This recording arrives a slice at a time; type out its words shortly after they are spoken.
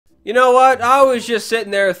You know what? I was just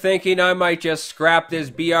sitting there thinking I might just scrap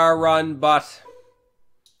this BR run, but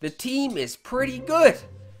the team is pretty good.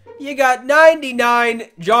 You got 99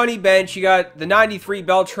 Johnny Bench, you got the 93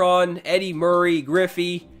 Beltran, Eddie Murray,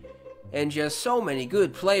 Griffey, and just so many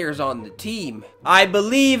good players on the team. I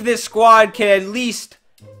believe this squad can at least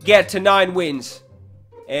get to 9 wins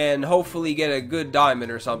and hopefully get a good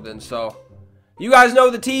diamond or something. So, you guys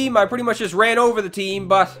know the team. I pretty much just ran over the team,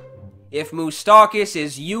 but if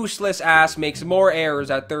Moustakis' useless ass makes more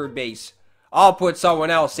errors at third base, I'll put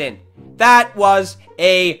someone else in. That was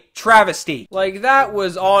a travesty. Like, that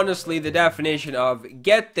was honestly the definition of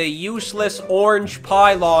get the useless orange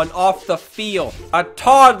pylon off the field. A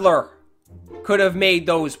toddler could have made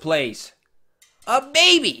those plays. A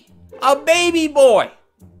baby boy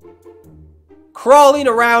crawling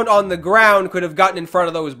around on the ground could have gotten in front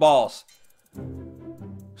of those balls.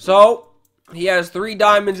 So, he has 3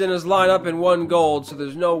 diamonds in his lineup and 1 gold, so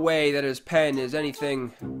there's no way that his pen is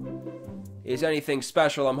anything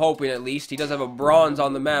special, I'm hoping at least. He does have a bronze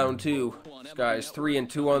on the mound, too. This guy's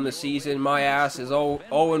 3-2 on the season. My ass is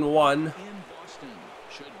 0-1.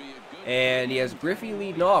 And he has Griffey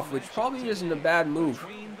leading off, which probably isn't a bad move.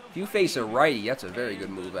 If you face a righty, that's a very good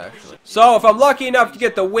move, actually. So, if I'm lucky enough to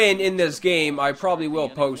get the win in this game, I probably will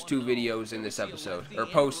post 2 videos in this episode. Or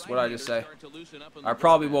post, what did I just say? I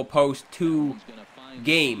probably will post 2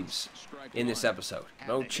 games in this episode.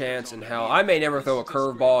 No chance in hell. I may never throw a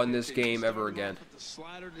curveball in this game ever again.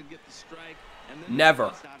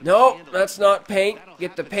 Never. No, that's not paint.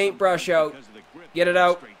 Get the paintbrush out. Get it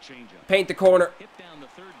out. Paint the corner.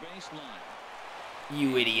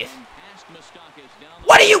 You idiot.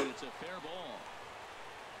 What are you?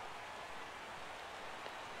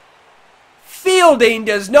 Fielding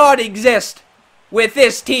does not exist with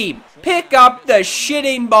this team. Pick up the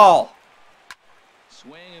shitting ball.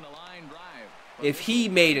 If he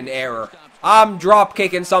made an error, I'm drop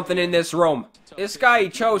kicking something in this room. This guy he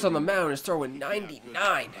chose on the mound is throwing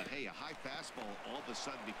 99.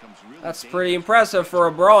 That's pretty impressive for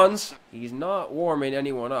a bronze. He's not warming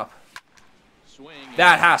anyone up.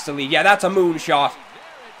 That has to lead. Yeah, that's a moonshot.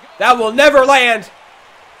 That will never land.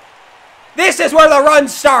 This is where the run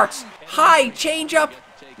starts. High changeup.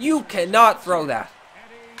 You cannot throw that.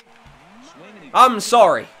 I'm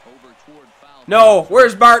sorry. No,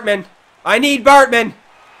 where's Bartman? I need Bartman.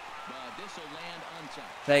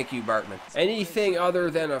 Thank you, Bartman. Anything other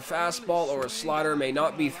than a fastball or a slider may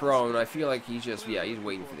not be thrown. I feel like he's just, yeah, he's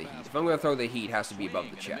waiting for the heat. If I'm going to throw the heat, it has to be above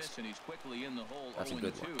the chest. That's a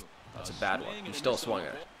good one. That's a bad one. He still swung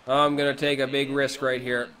at it. I'm going to take a big risk right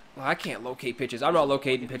here. Well, I can't locate pitches. I'm not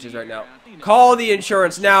locating pitches right now. Call the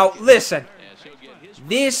insurance. Now, listen.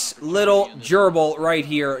 This little gerbil right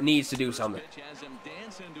here needs to do something.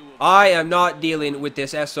 I am not dealing with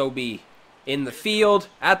this SOB. In the field,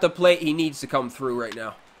 at the plate, he needs to come through right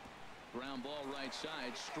now.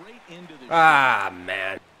 Ah,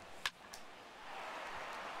 man.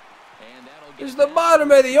 Is the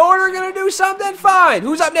bottom of the order going to do something? Fine.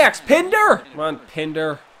 Who's up next? Pinder? Come on,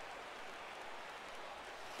 Pinder.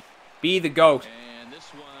 Be the GOAT.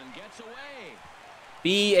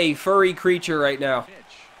 Be a furry creature right now.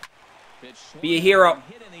 Be a hero.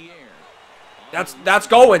 That's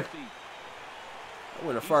going. I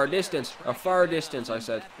went a far distance. A far distance, I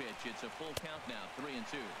said.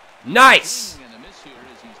 Nice!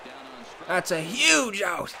 That's a huge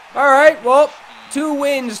out. Alright, well, 2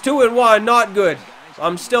 wins, 2-1, not good.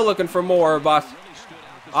 I'm still looking for more, but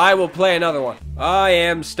I will play another one. I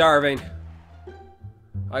am starving.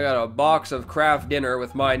 I got a box of Kraft dinner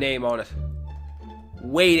with my name on it.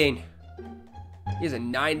 Waiting. He's a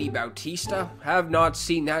 90 Bautista. Have not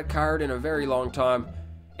seen that card in a very long time.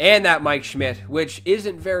 And that Mike Schmidt, which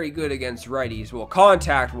isn't very good against righties. Well,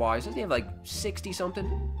 contact-wise, doesn't he have like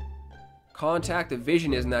 60-something? Contact, the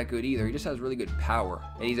vision isn't that good either. He just has really good power.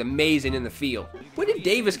 And he's amazing in the field. When did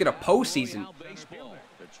Davis get a postseason?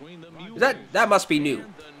 Is that must be new.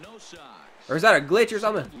 Or is that a glitch or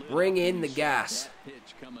something? Bring in the gas.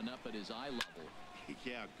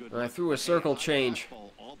 And I threw a circle change.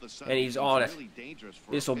 And he's on it.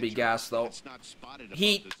 This will be gas, though.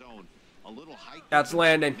 Heat. That's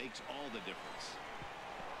landing.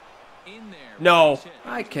 No.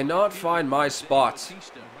 I cannot find my spots.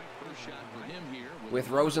 With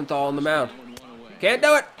Rosenthal on the mound. Can't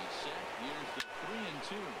do it.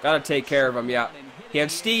 Gotta take care of him, yeah. He had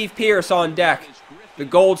Steve Pierce on deck. The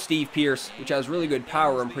gold Steve Pierce, which has really good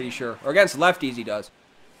power, I'm pretty sure. Or against lefties, he does.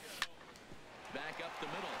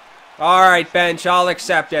 Alright, bench, I'll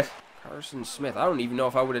accept it. Carson Smith, I don't even know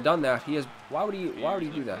if I would have done that. He has, why would he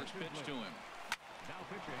do that?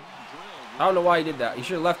 I don't know why he did that. He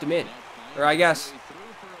should have left him in. Or I guess,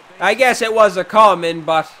 I guess it was a coming,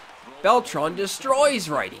 but Beltran destroys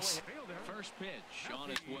righties.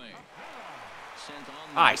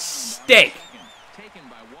 I stink.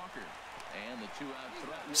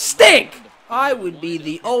 Stink! I would be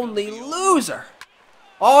the only loser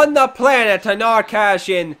on the planet to not cash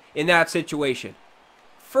in that situation.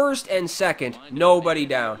 First and second, nobody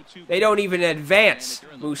down. They don't even advance.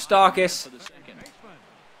 Moustakis.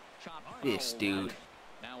 This dude.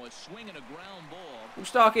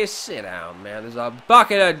 Moustakis, sit down, man. There's a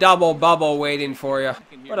bucket of double bubble waiting for you.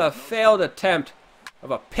 What a failed attempt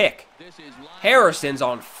of a pick. Harrison's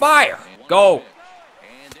on fire. Go.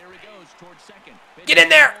 Get in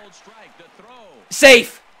there.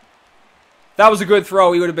 Safe. That was a good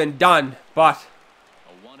throw. He would have been done, but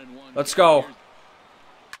let's go.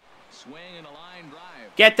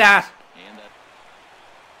 Get that.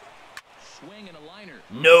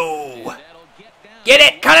 No. Get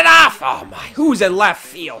it. Cut it off. Oh, my. Who's in left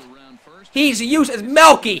field? He's useless.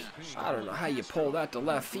 Melky. I don't know how you pull that to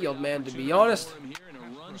left field, man, to be honest.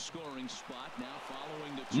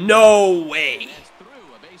 No way.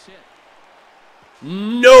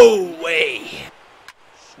 No way.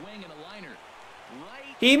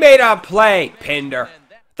 He made a play, Pinder.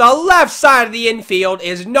 The left side of the infield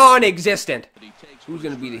is non-existent. Who's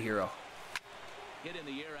going to be the hero?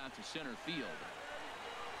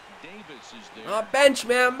 Bench,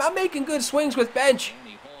 man. I'm making good swings with bench.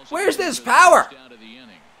 Where's this power?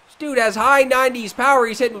 This dude has high 90s power.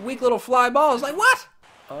 He's hitting weak little fly balls. Like, what?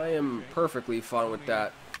 I am perfectly fine with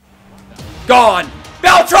that. Gone.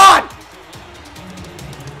 Beltran!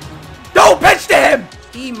 Don't pitch to him!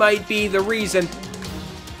 He might be the reason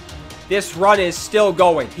this run is still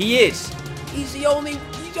going. He is. He's the only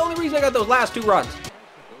reason I got those last 2 runs.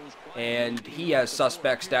 And he has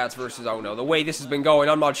suspect stats versus, oh no, the way this has been going,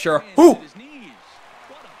 I'm not sure. Who?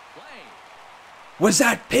 Was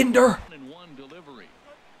that Pinder?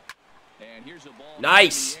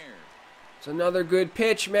 Nice. It's another good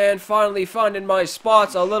pitch, man. Finally finding my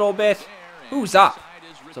spots a little bit. Who's up?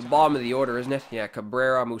 It's the bottom of the order, isn't it? Yeah,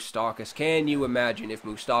 Cabrera, Moustakis. Can you imagine if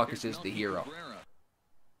Moustakis is the hero?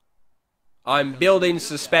 I'm building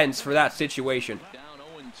suspense for that situation.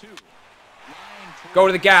 Go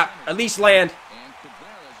to the gap. At least land.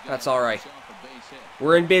 That's all right.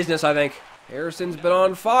 We're in business, I think. Harrison's been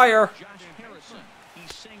on fire.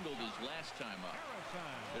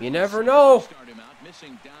 You never know.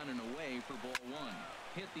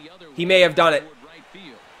 He may have done it.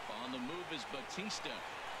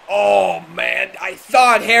 Oh, man. I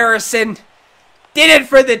thought Harrison did it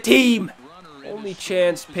for the team. Only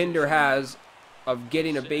chance Pinder has of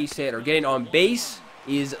getting a base hit or getting on base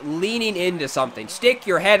is leaning into something. Stick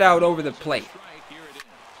your head out over the plate.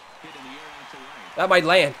 That might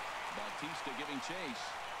land.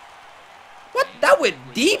 What? That went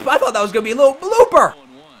deep? I thought that was going to be a little blooper.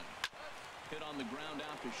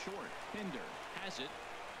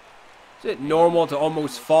 Is it normal to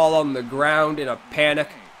almost fall on the ground in a panic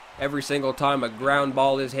every single time a ground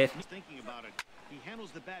ball is hit?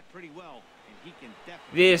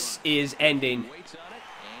 This is ending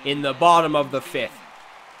in the bottom of the 5th.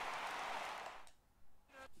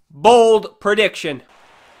 Bold prediction.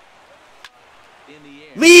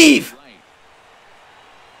 Leave!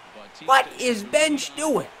 What is bench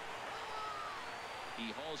doing?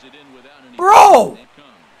 Bro!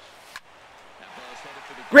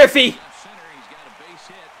 Griffey!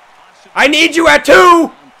 I need you at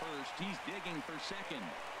 2!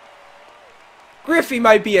 Griffey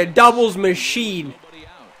might be a doubles machine.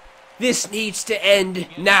 This needs to end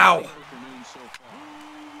now.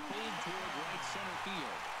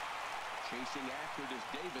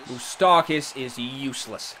 Moustakis is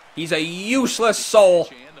useless. He's a useless soul.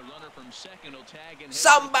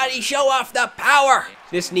 Somebody show off the power!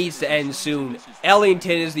 This needs to end soon.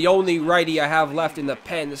 Ellington is the only righty I have left in the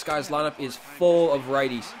pen. This guy's lineup is full of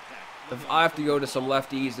righties. If I have to go to some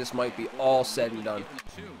lefties, this might be all said and done.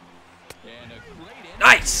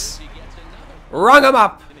 Nice! Rung him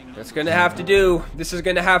up! That's gonna have to do. This is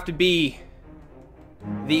gonna have to be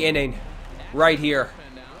the inning. Right here.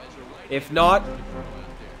 If not,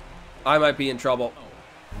 I might be in trouble.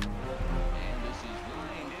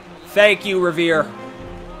 Thank you, Revere.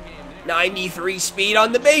 93 speed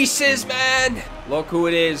on the bases, man! Look who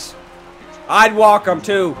it is. I'd walk him,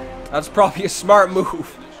 too. That's probably a smart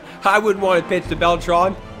move. I wouldn't want to pitch to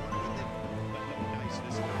Beltran.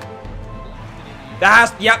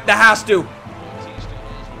 That has to.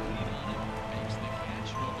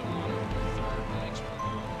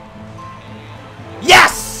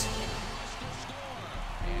 Yes!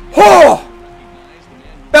 Oh!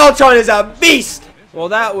 Beltran is a beast! Well,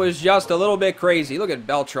 that was just a little bit crazy. Look at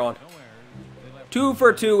Beltran. 2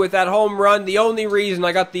 for 2 with that home run. The only reason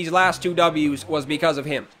I got these last 2 W's was because of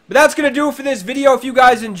him. But that's going to do it for this video. If you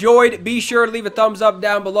guys enjoyed, be sure to leave a thumbs up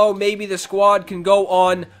down below. Maybe the squad can go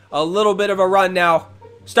on a little bit of a run now.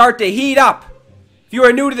 Start to heat up. If you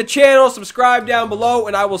are new to the channel, subscribe down below,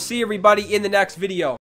 and I will see everybody in the next video.